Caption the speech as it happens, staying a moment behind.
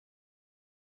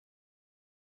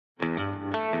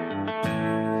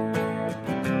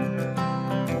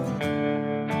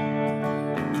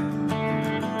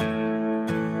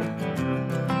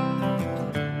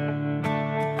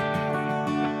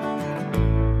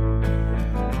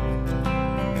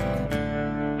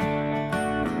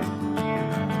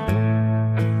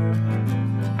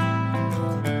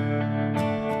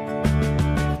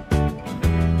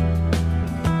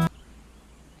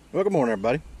Good morning,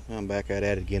 everybody. I'm back at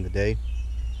it again today.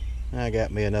 I got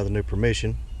me another new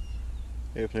permission.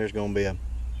 If there's going to be a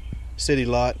city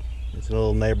lot, it's in a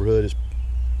little neighborhood. It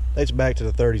dates back to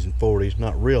the 30s and 40s.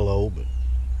 Not real old, but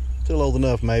still old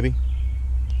enough maybe.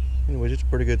 Anyways, it's a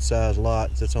pretty good sized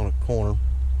lot. It sits on a corner.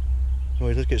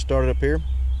 Anyways, let's get started up here,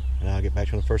 and I'll get back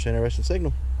to you on the first interesting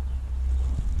signal.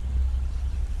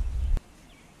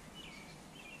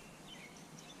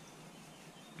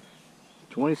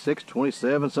 $26,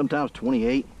 $27, sometimes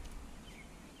 $28.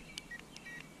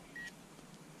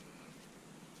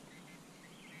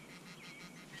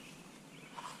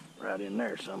 Right in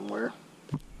there somewhere.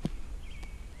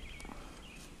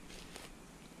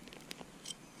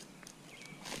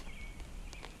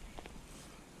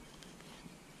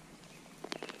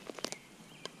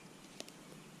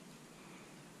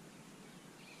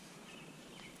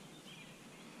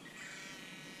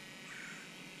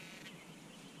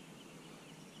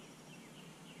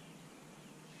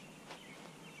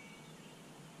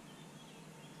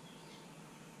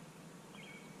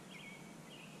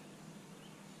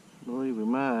 I believe we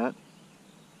might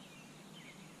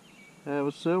have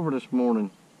a silver this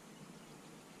morning.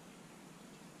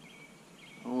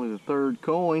 Only the third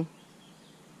coin.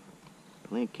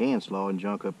 Plenty of can slaw and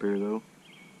junk up here though.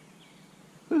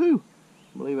 Woohoo!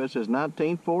 I believe that says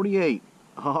 1948.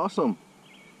 Awesome.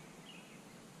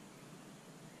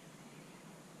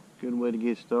 Good way to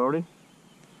get started.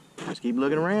 Let's keep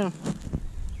looking around.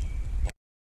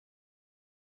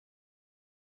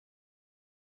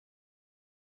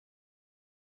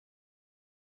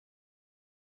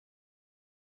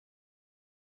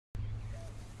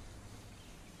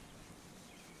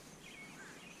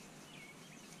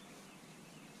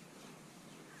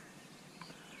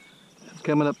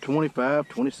 Coming up 25,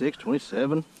 26,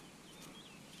 27.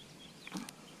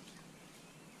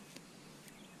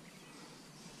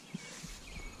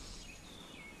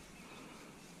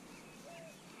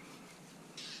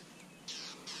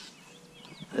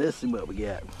 Let's see what we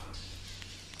got.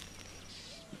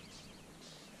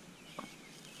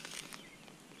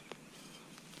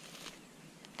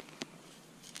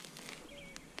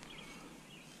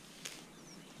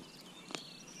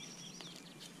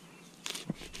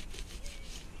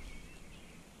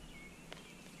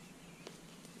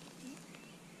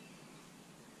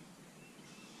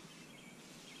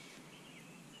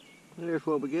 There's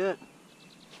what we got.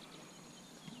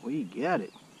 We got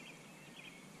it.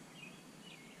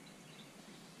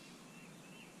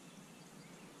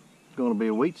 It's going to be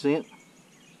a wheat cent.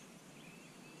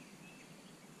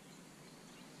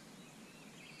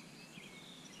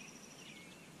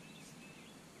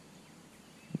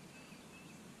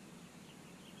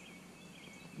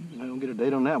 I don't get a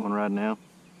date on that one right now.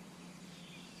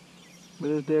 But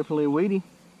it's definitely a wheatie.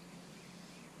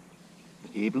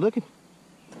 Keep looking.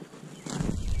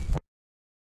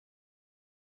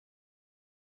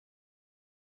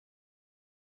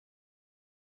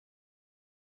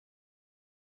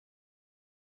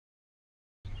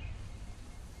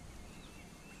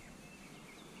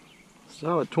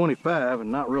 Solid 25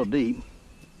 and not real deep.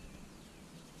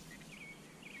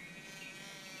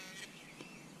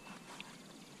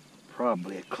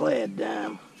 Probably a clad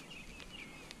dime.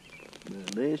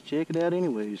 But let's check it out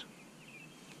anyways.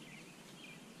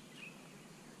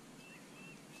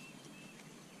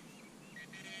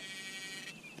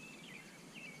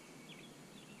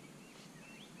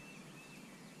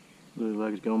 Looks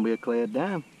like it's gonna be a clad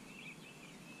dime.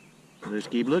 Let's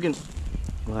keep looking.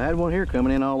 Well, I had one here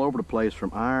coming in all over the place,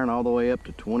 from iron all the way up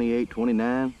to 28,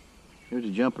 29. Here's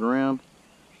it jumping around.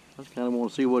 I just kind of want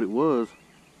to see what it was.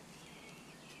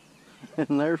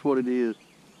 And there's what it is.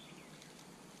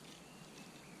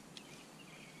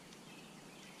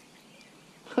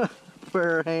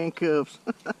 Pair of handcuffs.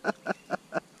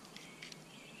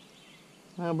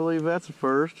 I believe that's a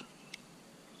first.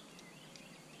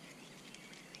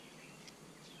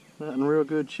 Not in real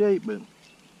good shape, but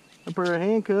a pair of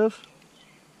handcuffs.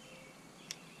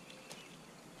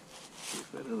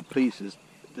 That other piece is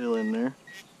still in there.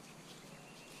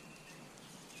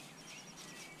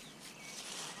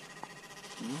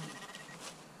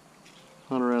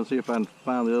 Hunt around and see if I can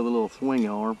find the other little swing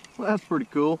arm. Well, that's pretty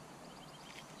cool.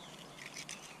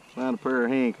 Found a pair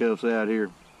of handcuffs out here.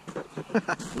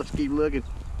 Let's keep looking.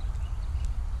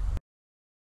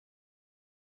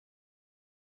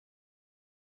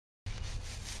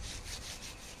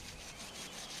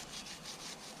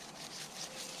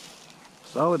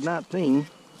 Solid 19.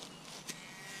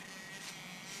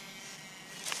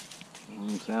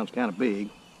 Sounds kind of big.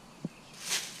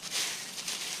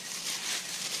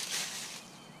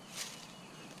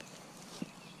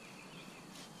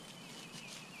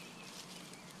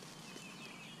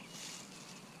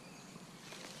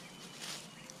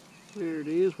 There it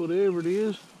is, whatever it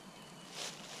is.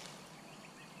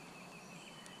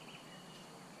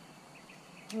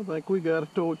 I think we got a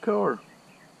toy car.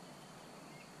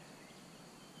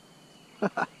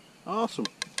 Awesome.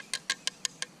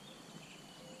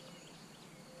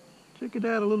 Check it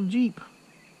out, a little Jeep.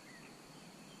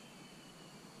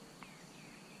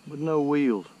 With no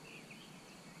wheels.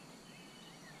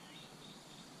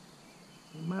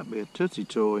 It might be a Tootsie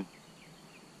toy.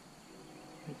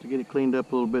 Have to get it cleaned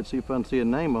up a little bit, see if I can see a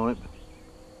name on it.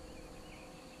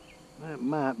 That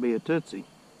might be a Tootsie.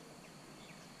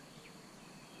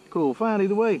 Cool find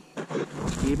either way.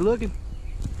 Keep looking.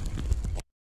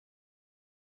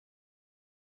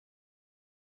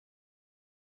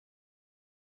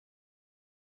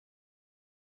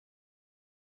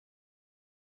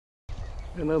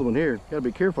 Another one here. Gotta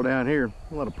be careful down here.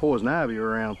 A lot of poison ivy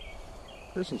around.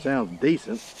 This one sounds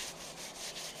decent.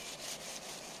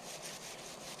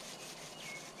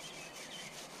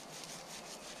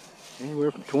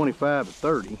 Anywhere from 25 to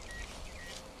 30.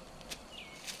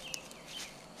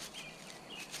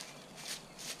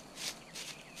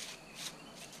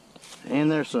 And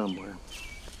there somewhere.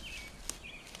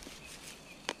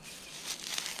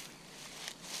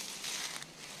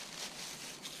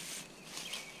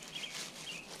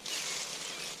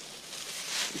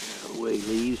 Get out of the way,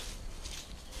 leaves.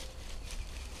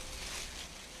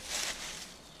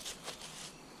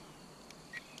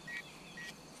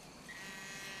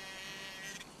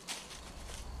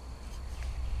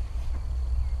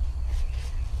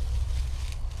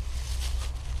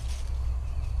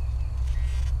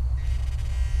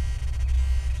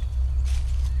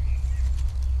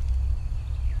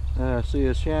 I see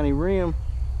a shiny rim.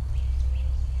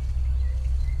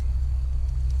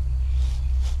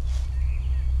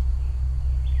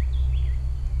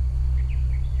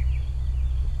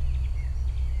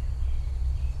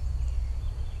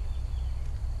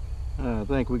 I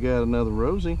think we got another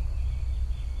Rosie.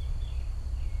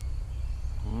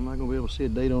 I'm not going to be able to see a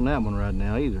date on that one right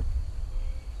now either.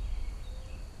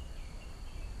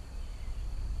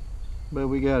 But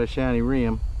we got a shiny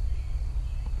rim.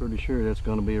 Pretty sure that's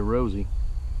going to be a Rosie.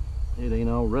 It ain't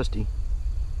all rusty.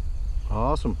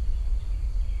 Awesome.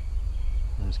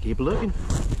 Let's keep looking.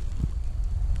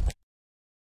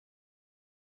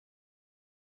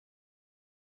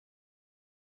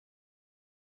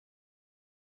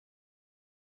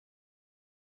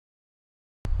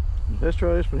 Let's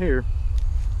try this one here.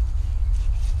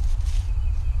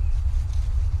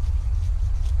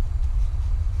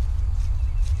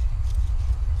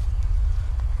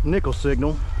 Nickel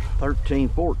signal,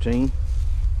 1314.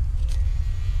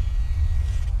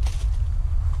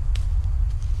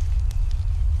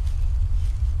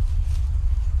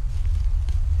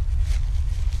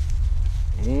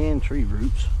 And tree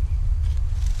roots.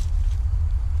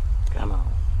 Come on.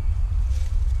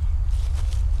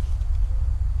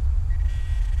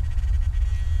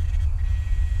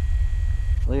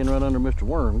 Laying right under Mr.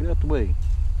 Worm. Get out the way.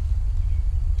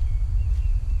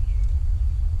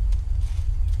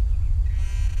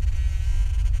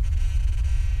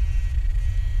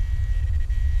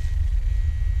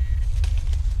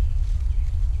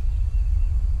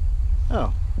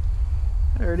 Oh,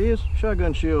 there it is.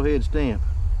 Shotgun shell head stamp.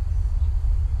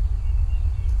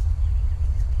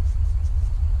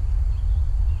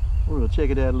 We'll check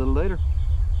it out a little later.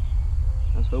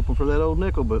 I was hoping for that old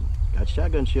nickel, but got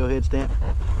shotgun shell head stamp.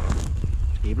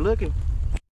 Let's keep looking.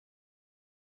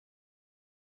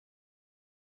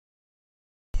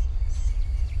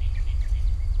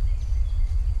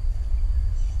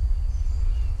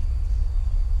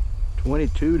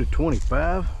 $22 to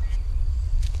 $25.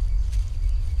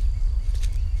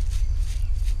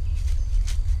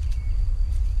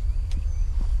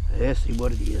 Let's see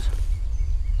what it is.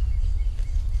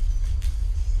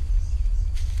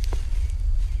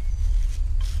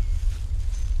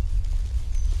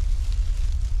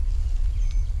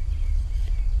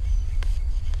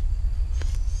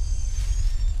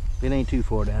 It ain't too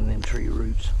far down in them tree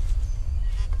roots.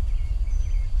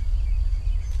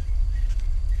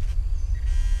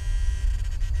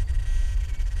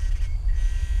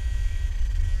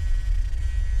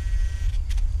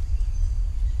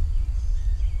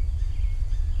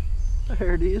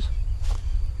 There it is.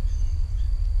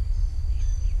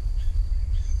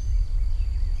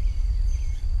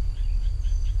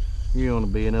 You're gonna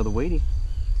be another Wheatie.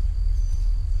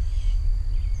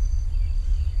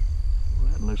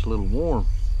 Well, that looks a little warm.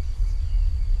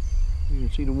 You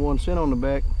can see the 1 cent on the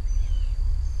back.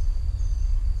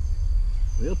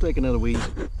 We'll take another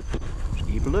Wheatie. Just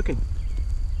keep looking.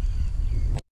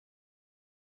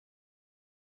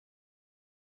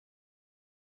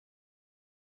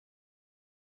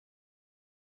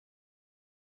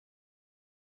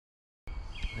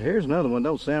 Here's another one.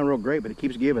 Don't sound real great, but it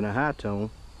keeps giving a high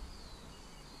tone.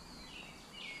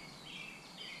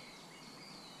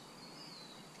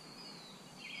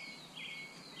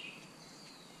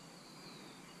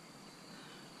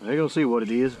 You're gonna see what it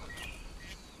is.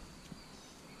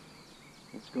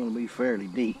 It's gonna be fairly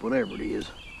deep, whatever it is.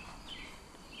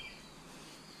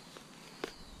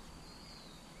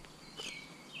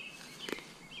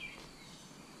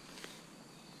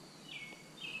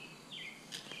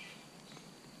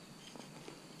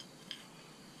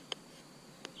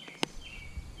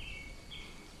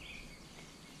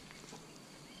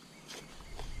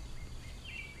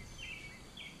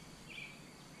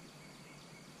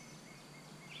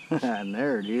 And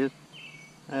there it is.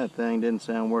 That thing didn't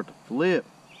sound worth a flip.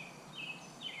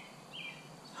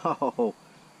 Oh,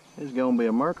 it's gonna be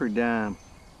a mercury dime.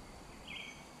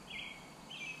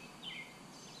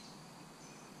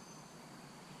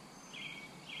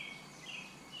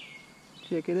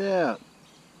 Check it out.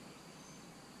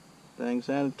 Thing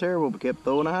sounded terrible, but kept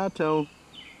throwing a high tone.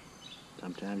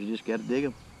 Sometimes you just gotta dig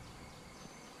them.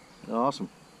 Awesome.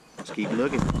 Let's keep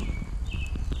looking.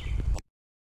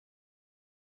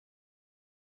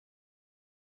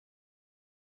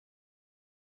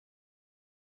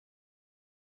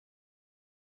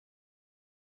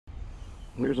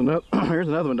 Here's another. Here's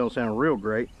another one. Don't sound real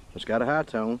great. It's got a high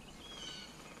tone.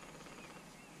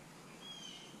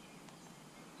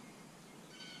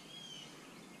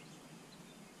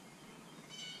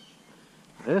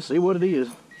 Let's see what it is.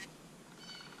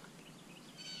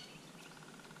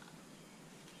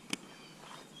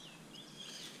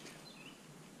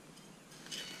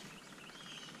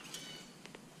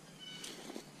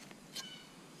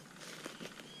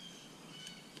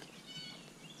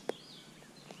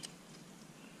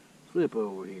 Flip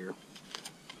over here.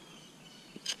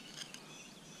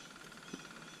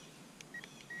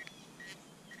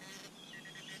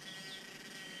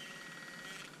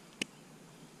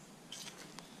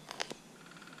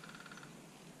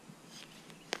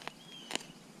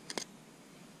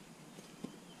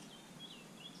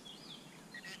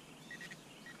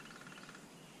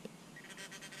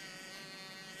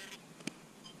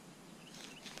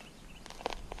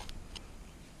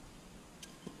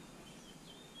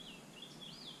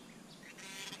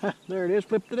 There it is,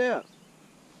 flipped it out.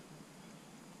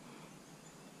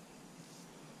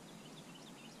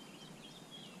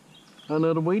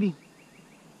 Another weedy.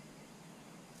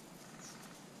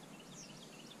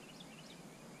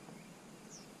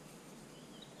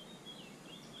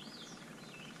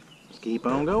 Let's keep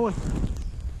on going.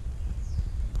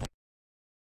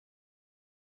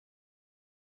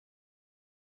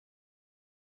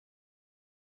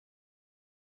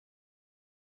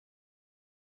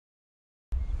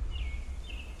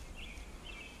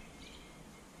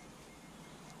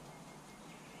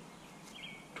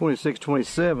 $26,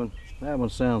 $27. That one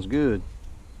sounds good.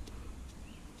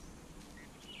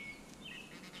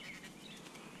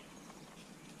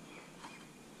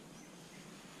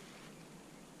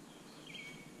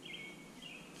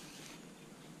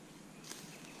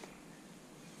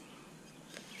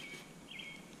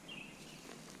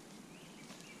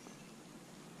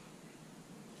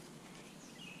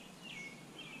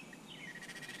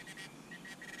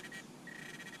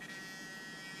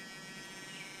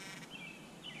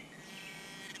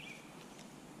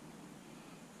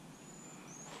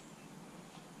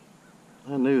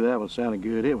 I knew that one sounded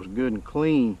good. It was good and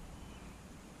clean.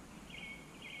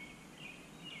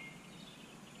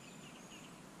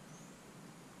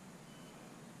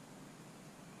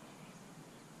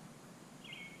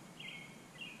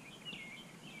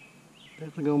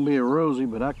 Definitely gonna be a rosy,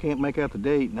 but I can't make out the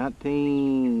date.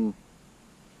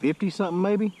 1950 something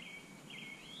maybe.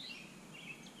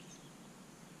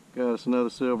 Got us another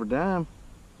silver dime.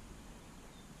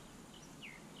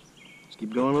 Let's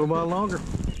keep going a little while longer.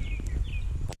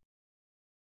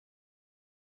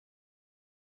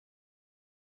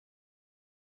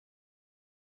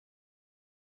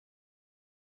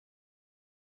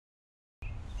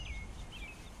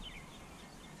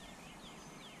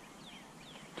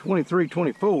 $23,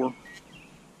 $24.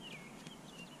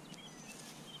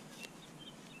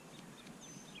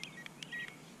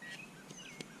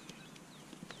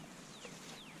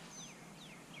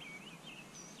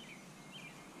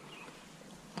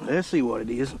 Let's see what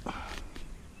it is.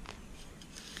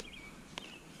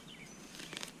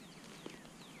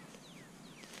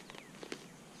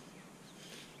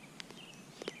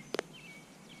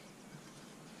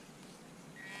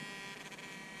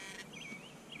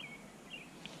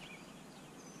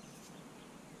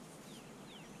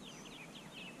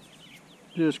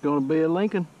 Just gonna be a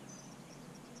Lincoln.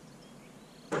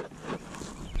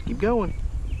 Keep going.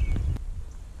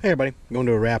 Hey everybody, I'm going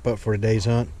to do a wrap up for today's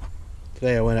hunt.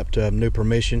 Today I went up to a new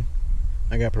permission.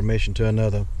 I got permission to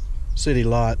another city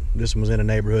lot. This one was in a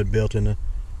neighborhood built in the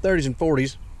 30s and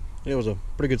 40s. It was a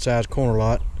pretty good sized corner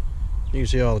lot. You can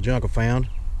see all the junk I found.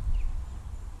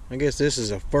 I guess this is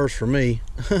a first for me.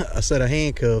 A set of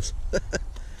handcuffs.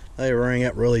 They rang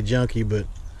up really junky, but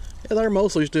yeah, they're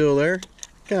mostly still there.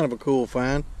 Kind of a cool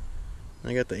find.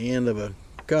 I got the end of a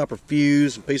copper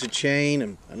fuse, a piece of chain,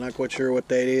 and I'm not quite sure what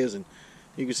that is. And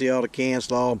you can see all the can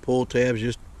slaw and pull tabs,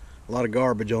 just a lot of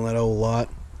garbage on that old lot.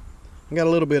 I got a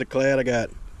little bit of clad. I got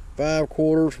 5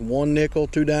 quarters, 1 nickel,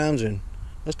 2 dimes, and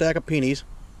a stack of pennies.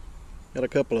 Got a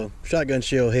couple of shotgun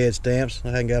shell head stamps.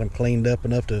 I haven't got them cleaned up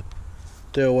enough to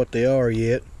tell what they are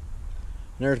yet.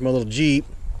 And there's my little Jeep,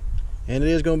 and it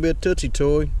is going to be a Tootsie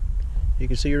toy. You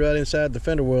can see right inside the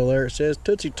fender well there, it says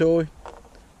Tootsie toy.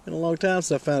 Been a long time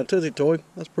since I found a Tootsie toy.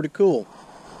 That's pretty cool.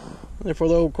 And for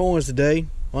the old coins today,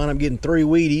 wound up getting 3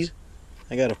 Wheaties.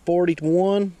 I got a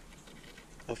 41,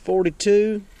 a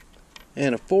 42,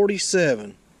 and a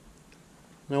 47.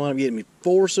 I wound up getting me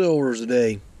 4 silvers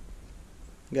today.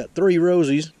 Got 3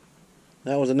 Rosies.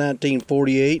 That was a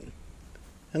 1948,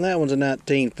 and that one's a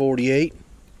 1948,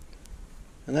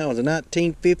 and that one's a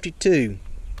 1952.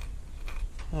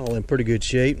 All in pretty good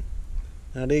shape.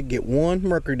 I did get 1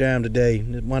 Mercury dime today.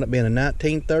 It wound up being a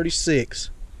 1936.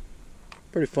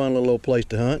 Pretty fun little old place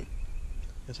to hunt.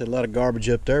 I said a lot of garbage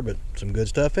up there, but some good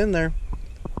stuff in there.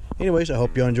 Anyways, I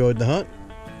hope you enjoyed the hunt.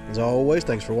 As always,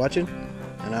 thanks for watching,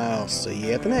 and I'll see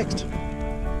you at the next.